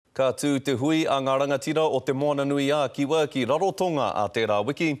Ka tū te hui a ngā rangatira o te moana nui a kiwa ki Rarotonga a tērā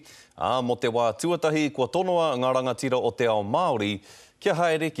wiki. Mo te wā tuatahi kua tonoa ngā rangatira o te ao Maori, kia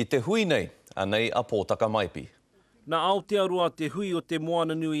haere ki te hui nei, anei a pōtaka maipi. Nā Aotearoa te hui o te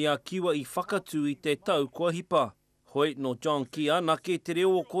moana nui a kiwa I whakatū I te tau kua hipa. Hoi no John Kia, nake te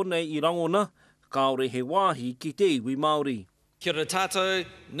reo o konei I rangona, kaore he wāhi ki te iwi Maori. Kia ora tātou,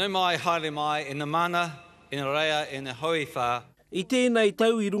 no mai haere mai, ina mana, ina rea, ina hoi wha. I tēnei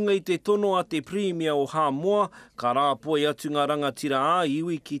tau I runga I te tono a te Premier o Hamoa, ka rāpoi atu ngā rangatira a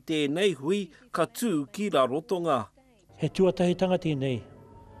iwi ki tēnei hui, ka tū ki Rarotonga. He tuatahitanga tēnei,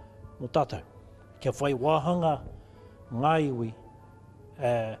 no tātou, kia whai wāhanga ngā iwi,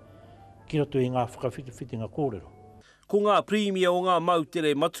 ki roto I ngā whakawhitiwhitinga kōrero. Ko ngā Premier o ngā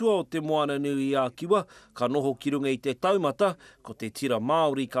mautere matua o te moana nui a kiwa, ka noho ki runga I te taumata, ko te tira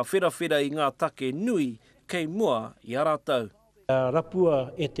Maori ka whera I ngā take nui, kei mua I a rātau.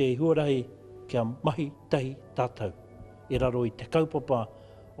 Rapua e te huarahi kia mahi tahi tātou. E raro I te kaupapa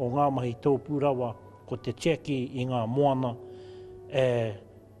o ngā mahi tōpūrawa ko te cheki I ngā moana.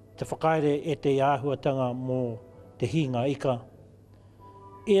 Te whakaere e te āhuatanga mō te hinga ika.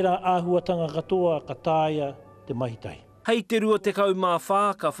 Era āhuatanga katoa ka tāia te mahi tahi. Hei te rua te kaumā whā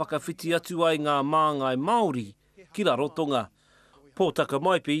ka whakawhiti atu ai ngā māngai Maori ki Rarotonga. Pōtaka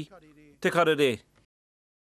maipi, te karere.